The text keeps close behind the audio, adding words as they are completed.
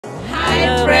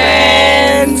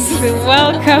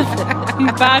Welcome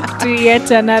back to yet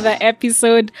another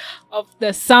episode of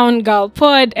the Sound Girl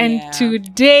Pod. And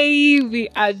today we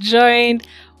are joined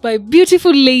by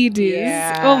beautiful ladies.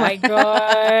 Yeah. Oh my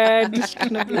God.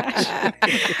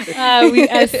 We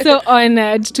are so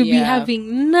honored to be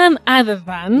having none other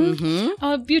than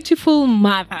our beautiful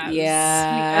mothers.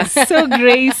 Yeah. We are so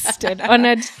graced and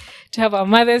honored to have our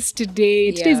mothers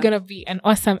today. Today is going to be an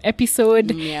awesome episode.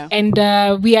 And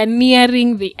we are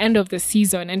nearing the end of the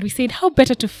season. And we said, how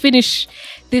better to finish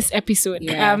this episode?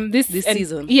 This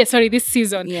season. This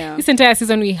season. Yeah. This entire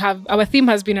season, we have, our theme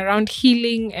has been around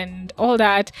healing and all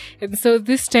that. And so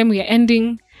this time we are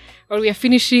ending, or we are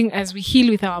finishing as we heal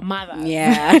with our mother.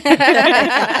 Yeah.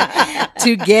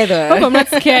 Together. Hope I'm not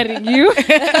scaring you.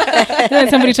 When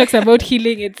somebody talks about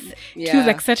healing, it feels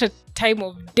like such a time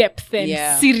of depth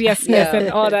and seriousness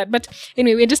and all that. But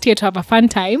anyway, we're just here to have a fun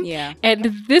time. Yeah. And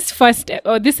this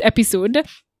episode,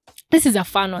 this is a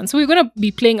fun one. So we're going to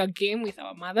be playing a game with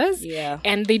our mothers. Yeah.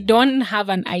 And they don't have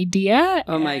an idea.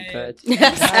 Oh my God.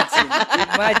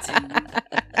 Imagine.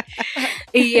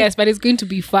 Yes, but it's going to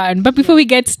be fun. But before we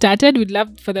get started, we'd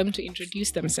love for them to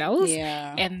introduce themselves.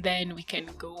 Yeah. And then we can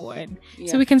go on.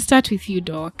 Yeah. So we can start with you,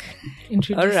 Doc.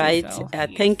 Introduce yourself.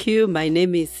 Thank you. My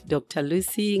name is Dr.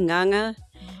 Lucy Nganga,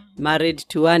 married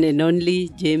to one and only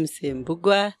James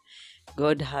Mbugwa.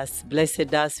 God has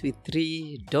blessed us with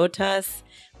 3 daughters,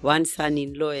 1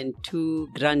 son-in-law and 2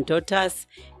 granddaughters,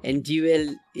 and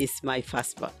Jewel is my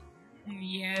firstborn.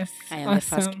 Yes, I am the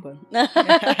firstborn.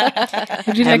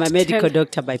 I'm a medical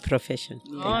doctor by profession.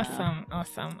 Awesome.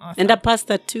 And a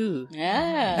pastor too.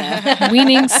 Yeah.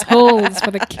 Winning souls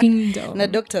for the kingdom. Na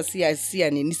doctor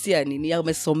siya nini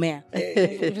amesomea.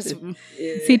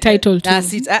 See title too.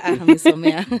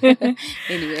 Amesomea.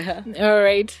 Anyway. All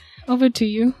right. Over to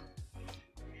you.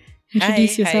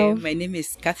 Introduce yourself. Hi, my name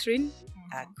is Catherine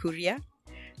Kuria.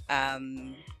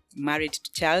 Married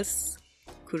to Charles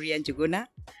Kuria Njuguna.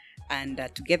 And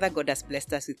together, God has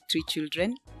blessed us with 3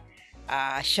 children.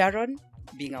 Sharon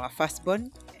being our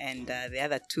firstborn, and the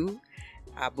other 2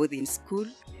 are both in school.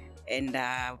 And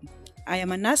I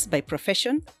am a nurse by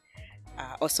profession,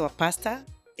 also a pastor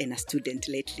and a student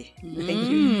lately. Thank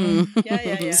you.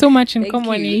 Yeah. So much in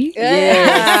common, eh?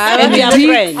 And we are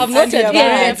friends. I've noted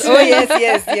that. Oh,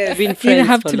 yes. Been friends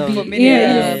have for to long. be.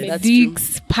 That's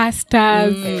Medics,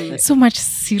 pastors, so much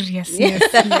seriousness.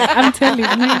 I'm telling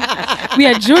you. We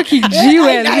are joking, Jewel.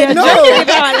 We are joking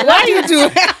about what you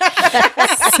do.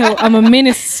 So I'm a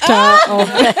minister of...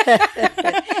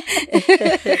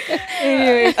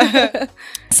 Anyway.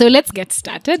 So let's get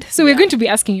started. So we're going to be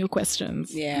asking you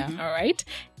questions. Yeah. All right.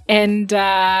 And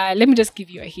let me just give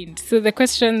you a hint. So the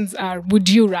questions are, would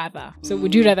you rather? So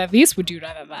would you rather this? Would you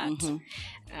rather that?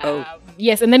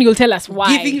 Yes, and then you'll tell us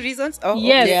why. Giving reasons? Oh,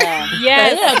 yes. okay.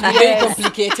 Yes. Very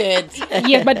complicated.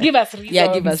 Yes, but give us reasons.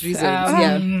 Yeah, give us reasons.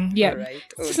 Yeah. All right.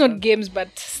 It's not games, but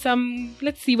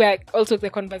let's see where also the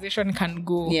conversation can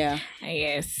go. Yeah.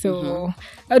 Yes. So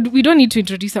we don't need to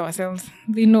introduce ourselves.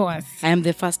 They know us. I am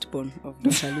the firstborn of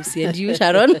Dr. Lucy. And you,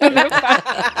 Sharon?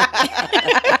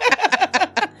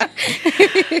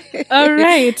 All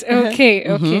right.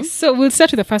 Okay. So we'll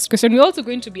start with the first question. We're also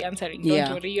going to be answering.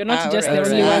 Don't worry. You're not just the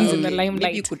only ones in the limelight.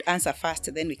 Maybe you could answer first,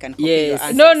 then we can copy your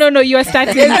answers. No. You are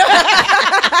starting.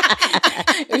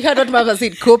 You heard what Mama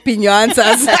said, copying your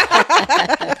answers.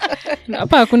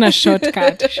 Hapa hakuna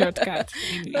shortcut.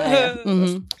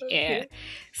 Yeah.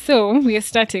 So we are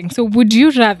starting. So would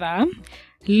you rather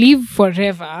live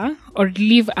forever or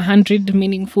live 100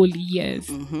 meaningful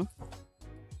years?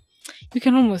 You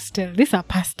can almost tell. These are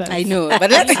pastors. I know.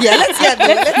 But let's hear.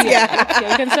 Okay,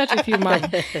 we can start with you, Mom.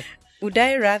 Would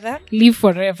I rather live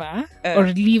forever or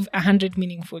live 100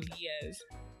 meaningful years?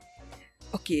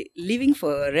 Okay, living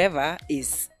forever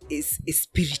is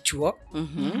spiritual.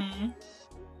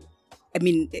 I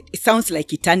mean, it sounds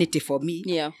like eternity for me.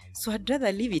 Yeah. So I'd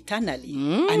rather live eternally.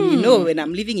 And when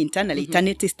I'm living eternally,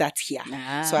 eternity starts here.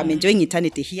 So I'm enjoying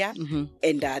eternity here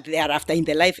and thereafter, in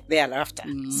the life thereafter.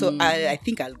 So I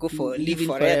think I'll go for live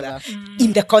forever.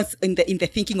 In the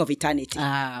thinking of eternity.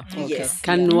 Okay. Yes.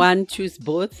 Can one choose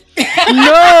both?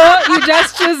 No, you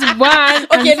just choose one.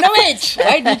 Okay, no wait.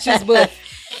 Why do you choose both?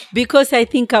 Because I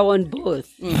think I want both.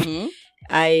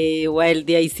 While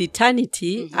there is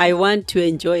eternity, I want to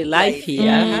enjoy life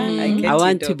here. I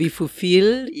want to be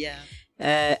fulfilled.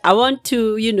 Yeah. I want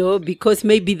to, because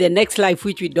maybe the next life,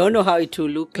 which we don't know how it will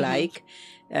look like,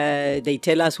 they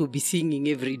tell us we'll be singing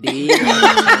every day.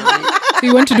 So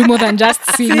you want to do more than just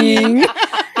singing.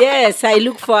 Yes, I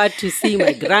look forward to seeing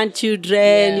my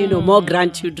grandchildren, more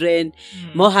grandchildren,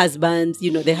 more husbands,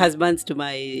 the husbands to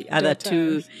my other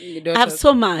 2. I have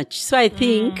so much. So I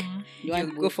think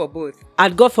You go for both.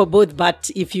 I'd go for both, but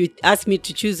if you ask me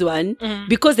to choose one,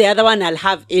 because the other one I'll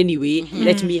have anyway,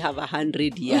 let me have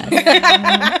 100 years.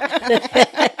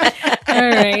 All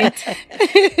right.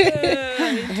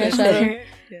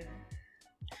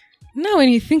 Now, when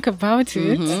you think about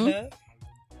it,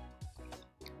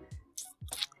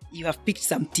 You have picked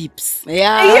some tips.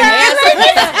 Yeah.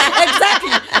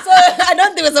 Exactly. So I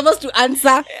don't think we're supposed to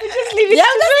answer. Just leave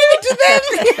it to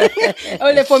them.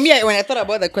 Only for me, when I thought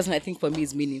about the question, I think for me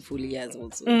it's meaningful years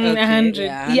also. 100.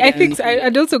 Yeah, I think so.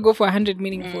 I'd also go for 100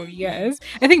 meaningful years.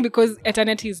 I think because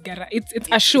eternity is it's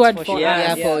assured for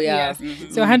us. Yes.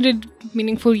 So 100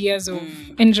 meaningful years of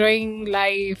enjoying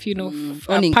life,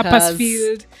 Owning purpose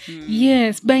field.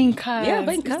 Yes, buying cars. Yeah,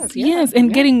 buying cars. Yes,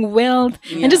 and getting wealth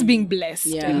and just being blessed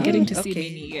and getting to see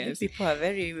many years. People are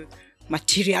very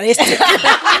materialistic. No,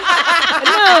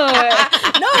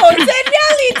 it's a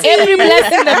reality. Every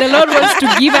blessing that the Lord wants to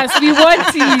give us, we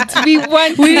want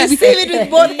it. We receive it with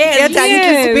both hands.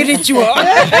 Yes. Spiritual.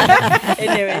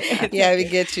 Anyway. Yeah, we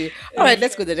get you. All right,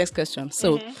 let's go to the next question.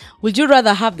 So, would you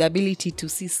rather have the ability to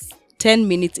see 10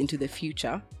 minutes into the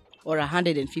future or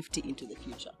 150 into the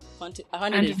future?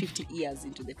 150 years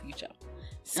into the future.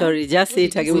 Sorry, just say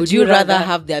it again. Would you rather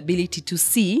have the ability to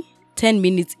see 10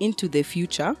 minutes into the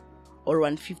future or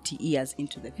 150 years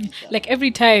into the future? Like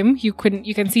every time you can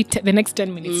see the next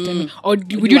 10 minutes, 10 minutes. Or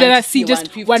would you rather see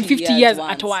just 150 years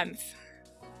at once?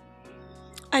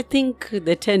 I think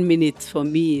the 10 minutes for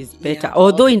me is better.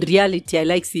 Although in reality, I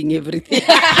like seeing everything.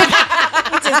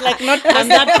 I'm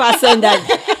that person that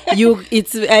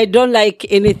I don't like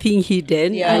anything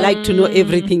hidden. I like to know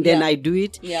everything, then I do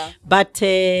it. But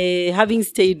having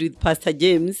stayed with Pastor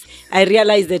James, I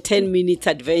realized the 10 minutes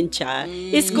adventure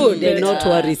is good and not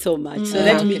worry so much. So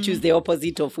let me choose the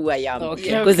opposite of who I am.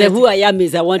 Because the who I am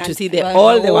is I want to see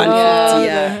all the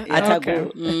 150 at a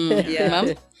go.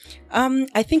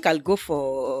 I think I'll go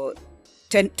for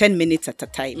 10 minutes at a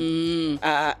time.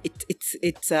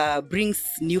 It brings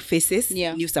new faces,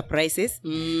 new surprises.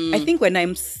 I think when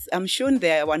I'm shown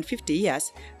the 150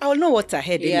 years, I will know what's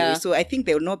ahead anyway. So I think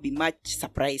there will not be much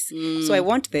surprise. So I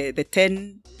want the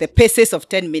paces of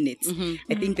 10 minutes.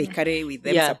 I think they carry with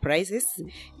them surprises.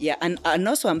 And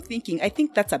also I'm thinking, I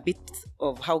think that's a bit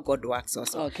of how God works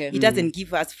also. He doesn't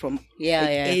give us from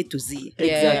A to Z.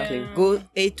 Exactly. Go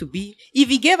A to B. If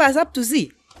he gave us up to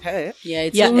Z, and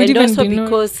also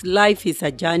because life is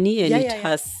a journey and it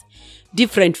has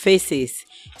different phases.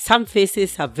 Some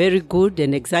phases are very good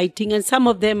and exciting, and some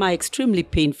of them are extremely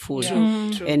painful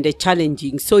and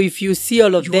challenging. So if you see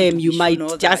all of them, you might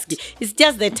just... It's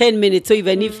just the 10 minutes, so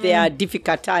even if there are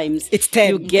difficult times, it's 10.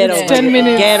 You get over 10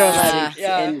 minutes. Get over it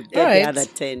and get the other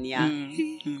 10,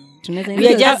 We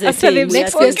are just the same.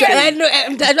 Next question.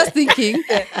 I'm just thinking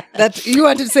that you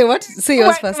wanted to say what? Say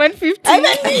yours first. 150. I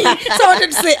meant me. So I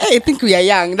wanted to say, hey, I think we are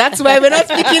young. That's why we're not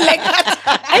speaking like that.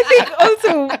 I think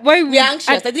also why we're anxious.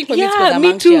 I think for me it's because I'm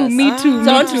anxious. Me too.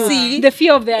 So I want to see the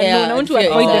fear of the unknown. I want to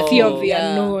avoid the fear of the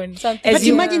unknown. But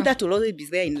imagine that will always be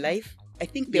there in life. I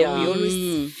think there will be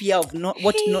always fear of not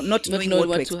knowing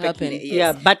what to happen.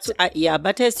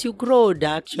 But as you grow older,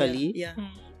 actually,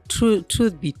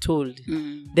 truth be told,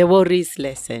 the worry is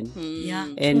lesson.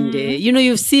 And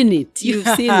you've seen it. You've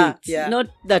seen it. Not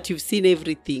that you've seen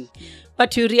everything,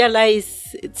 but you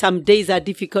realize some days are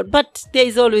difficult, but there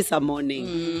is always a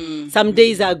morning. Some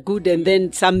days are good, and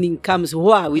then something comes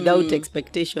without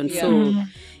expectation. So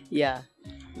I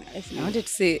wanted to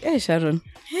say, hey, Sharon.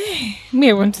 Me,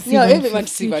 I want to see. Everyone to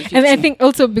see 150. And I think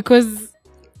also because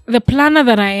the planner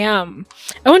that I am,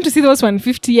 I want to see those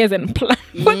 150 years and plan.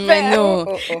 I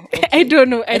know. I don't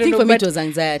know. I think for me it was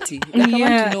anxiety. I want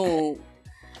to know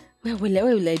where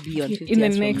will I be on 50 in the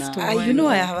years next from now?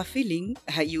 I have a feeling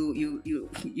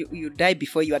you die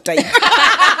before your time.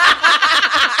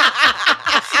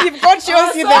 If God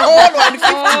shows you the whole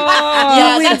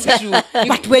 150, that's true.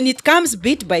 But when it comes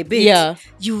bit by bit,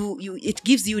 it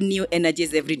gives you new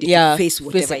energies every day to face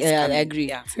whatever is coming. I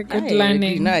agree. It's a good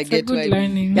learning. Now I get good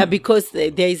learning. Yeah, because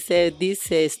there is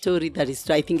this story that is,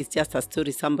 I think it's just a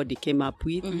story somebody came up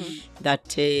with, that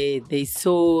they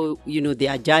saw,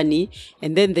 their journey,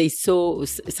 and then they saw,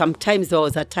 sometimes there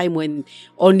was a time when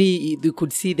only you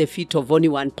could see the feet of only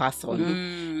one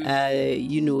person,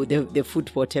 the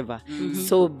foot, whatever.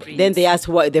 So then they asked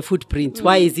why the footprints.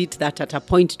 Why is it that at a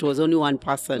point it was only one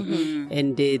person?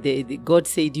 And the God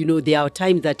said, there are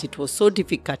times that it was so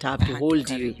difficult I have to hold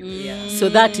you. So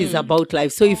that is about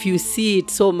life. So if you see it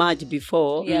so much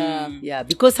before,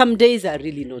 because some days are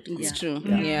really not good. It's true.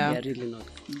 They are really not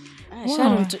good.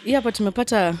 Sharon, but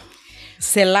tumepata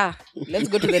Selah. Let's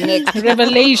go to the next.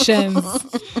 Revelations.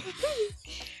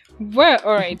 Well,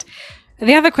 all right.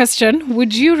 The other question,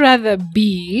 would you rather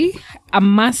be a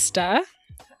master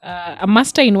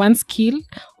in one skill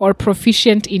or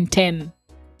proficient in 10?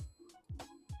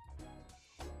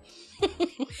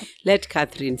 Let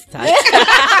Catherine start.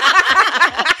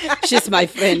 She's my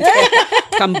friend.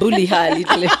 Can bully her a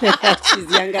little.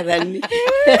 She's younger than me.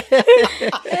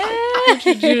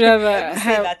 Would you rather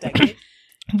Say that again.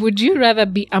 Would you rather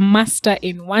be a master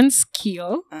in one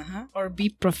skill Uh-huh. or be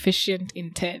proficient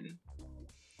in 10?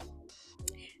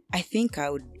 I think I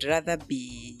would rather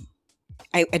be.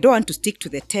 I don't want to stick to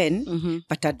the 10,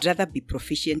 but I'd rather be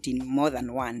proficient in more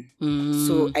than one.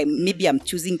 So maybe I'm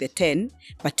choosing the 10,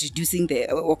 but reducing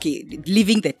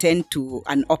leaving the 10 to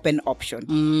an open option.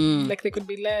 Like they could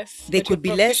be less. They but could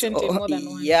you're be less. proficient in more than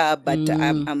one. Yeah, but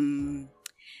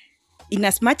in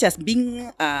as much as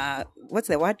being, what's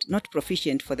the word? Not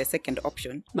proficient for the second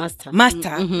option. Master.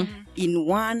 In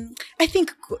one, I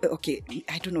think, okay,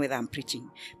 I don't know whether I'm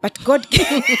preaching, but God,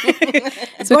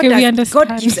 we understand.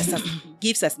 God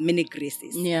gives us many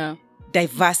graces. Yeah.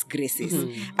 Diverse graces.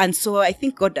 And so I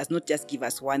think God does not just give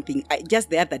us one thing. Just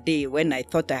the other day when I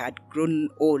thought I had grown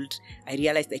old, I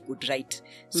realized I could write.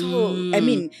 So, I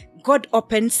mean, God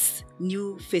opens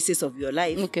new phases of your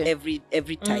life every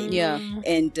time. Yeah.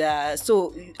 And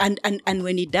so, and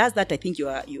when He does that, I think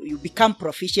you become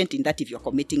proficient in that if you're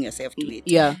committing yourself to it.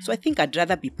 Yeah. So I think I'd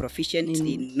rather be proficient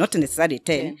in not necessarily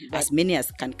 10, as many as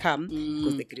can come,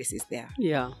 because the grace is there.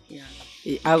 Yeah.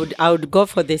 I would go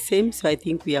for the same, so I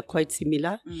think we are quite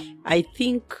similar. I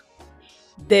think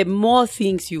the more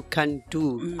things you can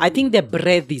do, I think the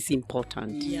breadth is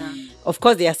important. Yeah. Of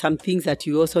course, there are some things that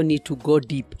you also need to go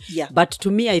deep. Yeah. But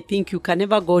to me, I think you can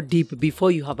never go deep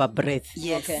before you have a breadth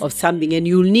of something. And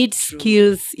you'll need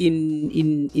skills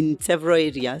in several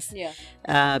areas.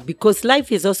 Yeah. Because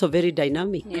life is also very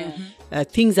dynamic.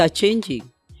 Things are changing.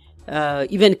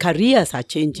 Even careers are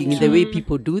changing in the way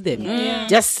people do them.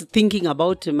 Just thinking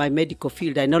about my medical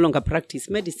field, I no longer practice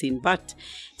medicine, but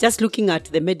just looking at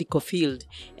the medical field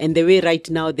and the way right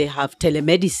now they have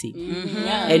telemedicine,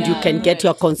 and you can get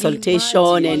your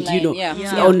consultation and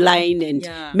online, and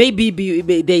maybe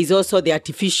there is also the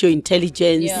artificial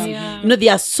intelligence. You know,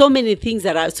 there are so many things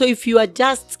that are. So if you are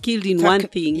just skilled in one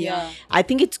thing, I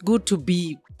think it's good to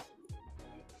be,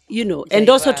 you know, and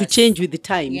also to change with the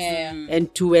times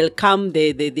and to welcome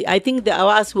the I think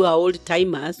us who are old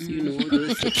timers, you know,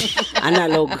 those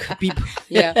analog people.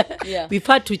 We've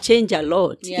had to change a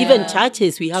lot. Even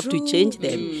churches, we have to change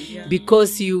them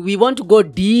because we want to go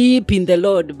deep in the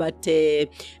Lord, but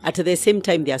at the same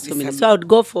time, there are so many. So I would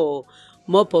go for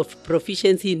more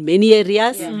proficiency in many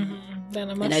areas.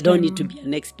 And I don't need to be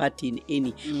an expert in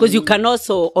any. Because you can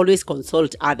also always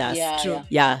consult others.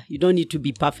 Yeah, you don't need to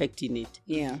be perfect in it.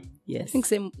 Yeah. Yes. I think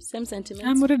same sentiments.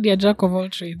 I'm already a jack of all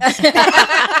trades.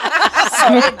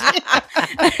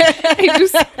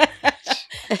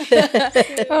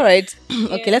 All right.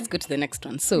 Okay, let's go to the next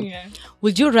one. So,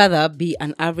 would you rather be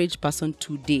an average person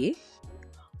today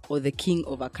or the king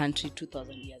of a country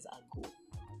 2,000 years ago?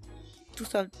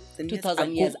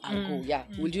 2,000 years ago, yeah.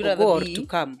 Would you rather be to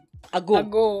come?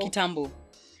 Ago. Kitambo.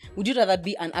 Would you rather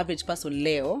be an average person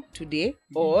Leo today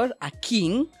or a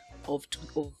king of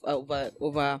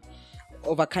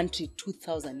a country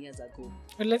 2,000 years ago?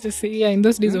 Well, let's just say, in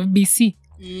those days of BC.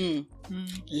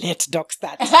 Let Doc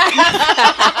start.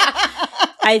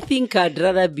 I think I'd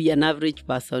rather be an average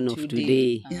person of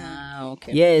today.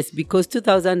 Okay. Yes, because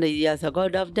 2,000 years ago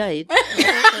I'd have died.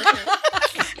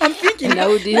 I'm thinking I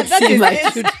wouldn't see my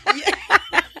children.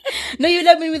 No, you'd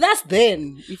have been with us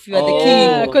then if you are the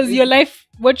king. Because your life,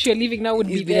 what you're living now would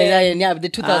be there. Yeah, the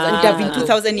 2,000 would have been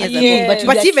 2,000 years ago.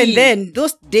 But even then,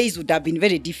 those days would have been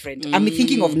very different. I'm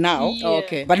thinking of now,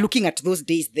 but looking at those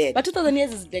days then. But 2,000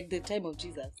 years is like the time of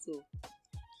Jesus, so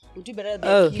would you better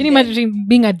be Can you imagine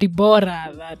being a Deborah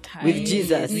at that time? With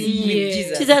Jesus.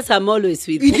 Yeah. Jesus, I'm always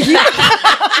with you.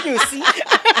 You see?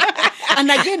 And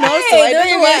again, also, I don't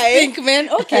know why I think, man.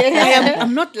 Okay.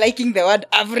 I'm not liking the word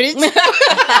average.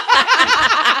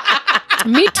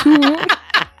 Me too.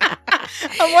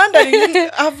 I'm wondering,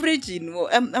 average in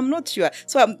what? I'm not sure.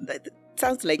 So it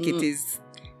sounds like it is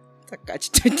a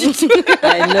catch-22.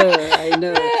 I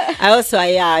know.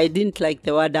 I didn't like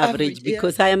the word average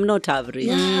because I am not average.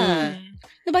 Yeah.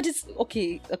 No, but it's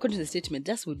okay. According to the statement,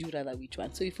 just would you rather which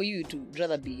one? So for you to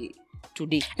rather be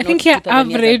today, I think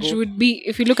average would be,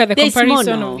 if you look at the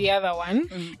comparison of the other one,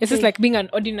 it's just like being an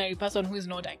ordinary person who is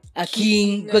not a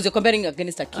king, because you're comparing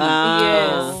against a king.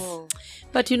 Yes.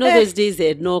 But you know, those days they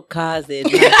had no cars, they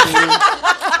had nothing.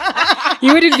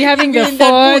 You wouldn't be having the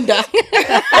phone.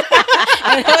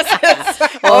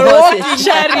 or horses.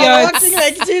 Chariots. Walking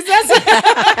like Jesus.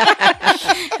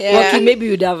 Walking, maybe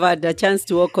you'd have had a chance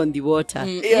to walk on the water.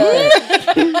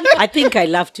 I think I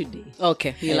love today.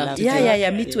 Okay, you love to. Yeah.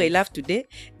 Me too. I love today.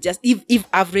 Just if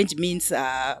average means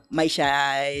maisha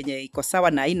yenye iko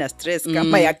sawa na haina stress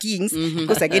kama ya kings,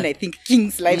 because again I think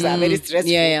kings' lives are very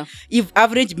stressful. Yeah. If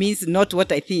average means not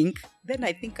what I think, then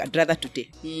I think I'd rather today.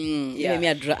 Yeah, maybe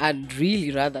I'd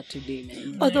really rather today,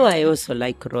 man. Although I also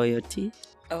like royalty.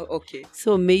 Oh, okay.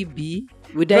 So maybe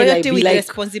would Royalty I like be with like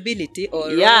responsibility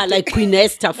or yeah, like Queen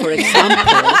Esther, for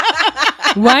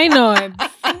example. Why not?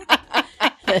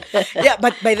 yeah,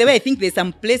 but by the way, I think there's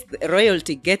some place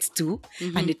royalty gets to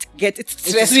and it gets it's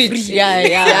stress free. Yeah,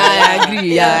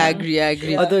 I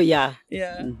agree. Although Yeah.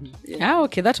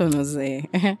 Okay, that one was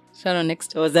Sharon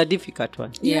next. it was a difficult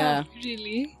one. Yeah.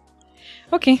 Really?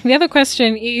 Okay, the other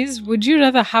question is, would you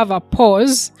rather have a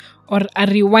pause or a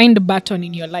rewind button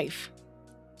in your life?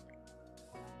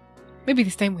 Maybe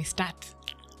this time we start.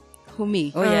 Who,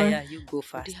 me? Oh yeah, you go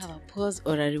first. Do you have a pause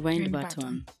or a rewind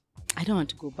button? I don't want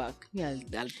to go back. Yeah,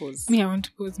 I'll pause. Me, I want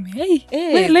to pause. Hey,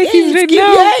 Hey, my life is right now.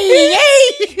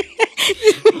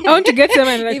 I want to get them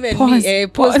and like Even pause, me,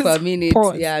 pause for a minute.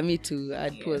 pause. Yeah, me too.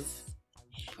 I'd pause.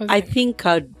 I think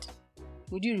I'd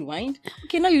Would you rewind?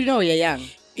 Okay, now you know you're young.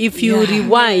 if you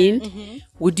rewind,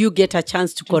 would you get a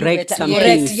chance to correct better. some Yes.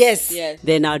 things? Yes.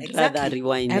 Then I'd Exactly. rather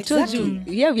rewind. I it. told you.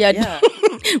 Yeah, we are.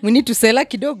 We need to sell a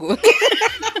kidogo.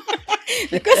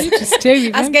 because to stay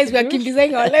with As them guys, to we are do. keep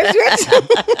designing our lives.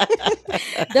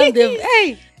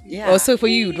 Hey. Yeah. Oh, so for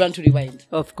you, you'd want to rewind.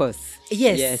 Of course.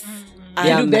 Yes. Yes. And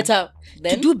Yeah, do man. better To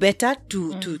then? do better,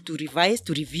 to revise,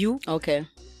 to review. Okay.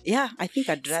 Yeah, I think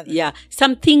I'd rather. Yeah,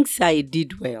 some things I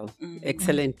did well,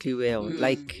 excellently well.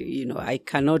 Like, I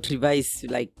cannot revise,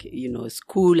 like,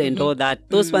 school and all that.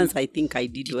 Those ones I think I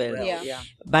did well. Yeah.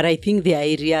 But I think there are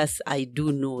areas I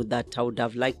do know that I would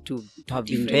have liked to have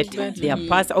been better. They are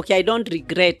past. Okay, I don't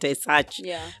regret as such.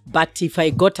 Yeah. But if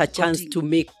I got a chance to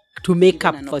make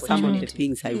up an for some of the opportunity.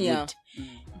 things, I Yeah. would.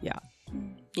 Yeah.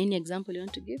 Any example you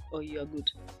want to give, or you are good?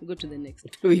 We go to the next.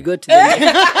 We go to the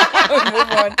next.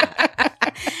 Move on.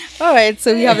 All right.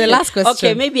 So we have the last question.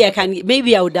 Okay,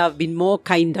 maybe I would have been more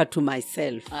kinder to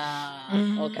myself.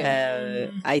 Okay.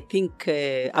 I think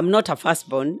I'm not a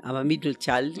firstborn, I'm a middle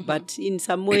child, but in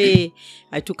some way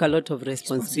I took a lot of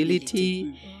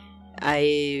responsibility.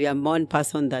 I am one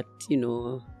person that,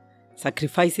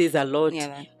 sacrifices a lot.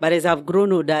 Yeah. But as I've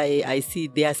grown older, I see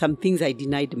there are some things I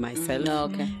denied myself.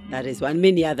 Okay. That is one.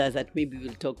 Many others that maybe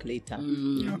we'll talk later.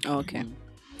 Okay.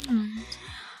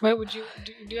 Why would you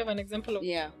do you have an example of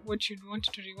Yeah. what you'd want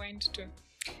to rewind to?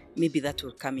 Maybe that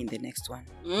will come in the next one.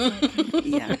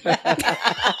 Yeah.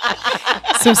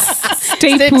 So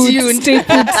stay tuned. stay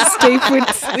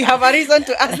put. We have a reason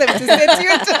to ask them to stay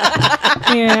tuned.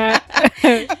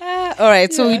 Yeah. All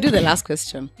right. So we do the last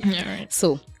question. Yeah, right.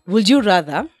 So, would you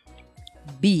rather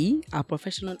be a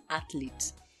professional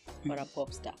athlete or a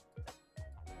pop star?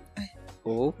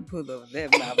 Oh. Both of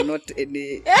them have not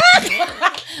any.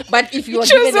 But if you were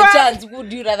Choose given a one. chance,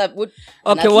 would you rather? An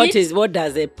Okay, athlete? what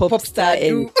does a pop star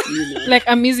do? and Like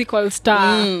a musical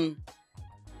star.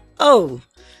 Oh.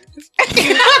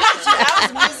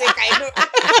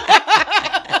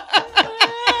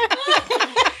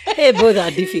 Hey, both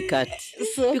are difficult.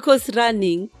 Because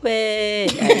running,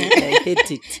 I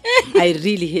hate it. I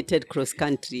really hated cross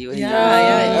country. Oh,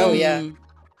 yeah.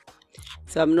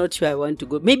 So I'm not sure I want to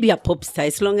go. Maybe a pop star,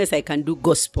 as long as I can do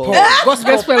gospel.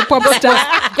 Gospel pop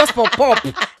star. Gospel pop.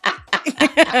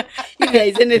 If there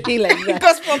is anything like that.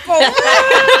 Gospel pop.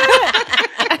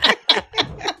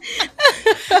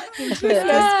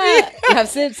 You have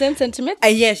same sentiment?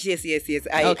 Yes.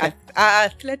 Okay.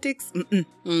 Athletics,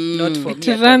 not for It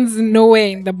me. runs nowhere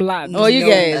in the blood. Oh, you No,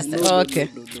 guys. no, Okay.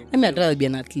 I mean, I'd rather be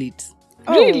an athlete.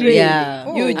 Really? Yeah.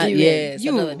 Oh, you, yes.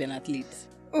 you. I'd rather be an athlete.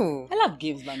 Oh. I love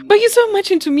games, man. But you're so much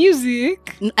into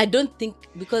music. I don't think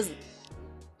because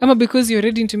Because you're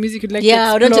already into music, you'd like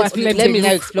I to don't explore explore. Let me athletics.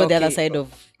 now explore the other Okay. side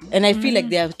of, and I feel like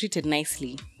they are treated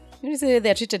nicely. You say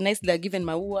they are treated nicely. They're given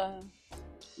maua.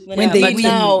 When they but win.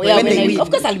 now, When when they I win. Of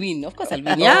course, I'll win.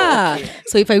 Yeah.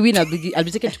 So if I win, I'll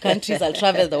be taken to countries. I'll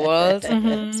travel the world.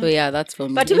 So yeah, that's for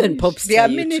me. But even pop star, There are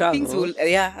you many travel. things.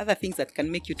 Other things that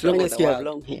can make you As long travel as the you have world.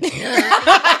 long hair.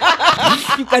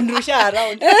 You can rusha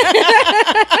around.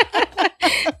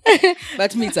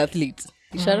 But me, it's athlete.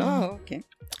 Sharon? Oh, okay.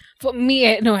 For me,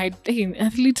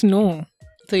 athlete, no.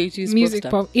 So you choose Music pop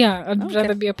star. pop. Yeah, I'd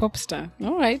rather be a pop star.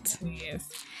 All right. Yes.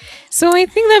 So I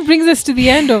think that brings us to the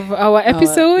end of our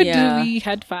episode. yeah. We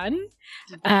had fun.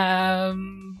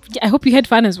 I hope you had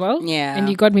fun as well. Yeah. And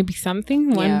you got maybe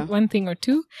something, one thing or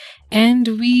two. And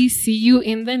we see you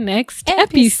in the next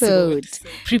episode.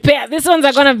 Prepare. These ones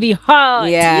are gonna be hard.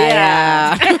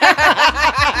 Yeah.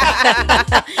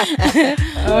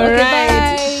 All right.